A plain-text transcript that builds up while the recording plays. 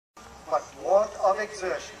but want of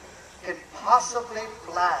exertion can possibly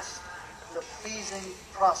blast the pleasing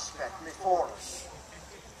prospect before us.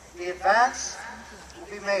 The advance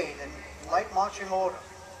will be made in light marching order,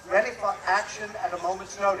 ready for action at a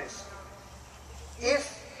moment's notice.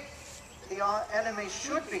 If the enemy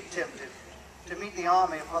should be tempted to meet the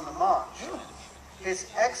army upon the march, His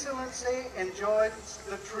Excellency enjoins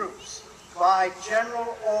the troops by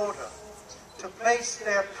general order to place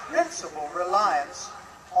their principal reliance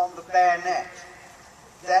on the bayonet,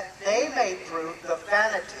 that they may prove the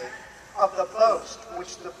vanity of the boast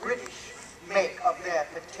which the British make of their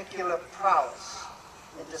particular prowess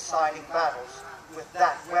in deciding battles with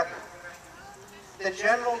that weapon. The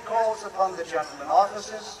General calls upon the gentlemen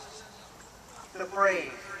officers, the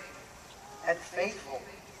brave and faithful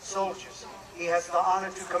soldiers he has the honor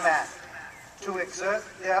to command, to exert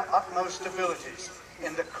their utmost abilities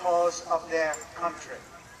in the cause of their country.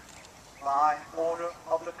 By order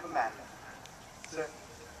of the commander. Sir.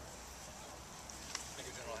 Thank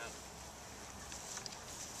you, General Ham.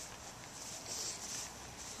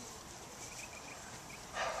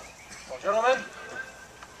 Well, gentlemen,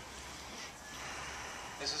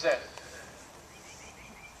 this is it.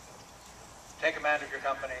 Take command of your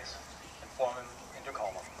companies and form them into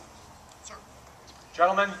column. Sir.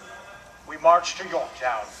 Gentlemen, we march to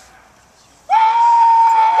Yorktown.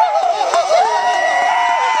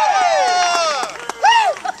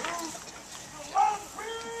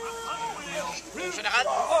 Général?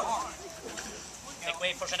 Make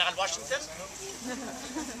way for General Washington.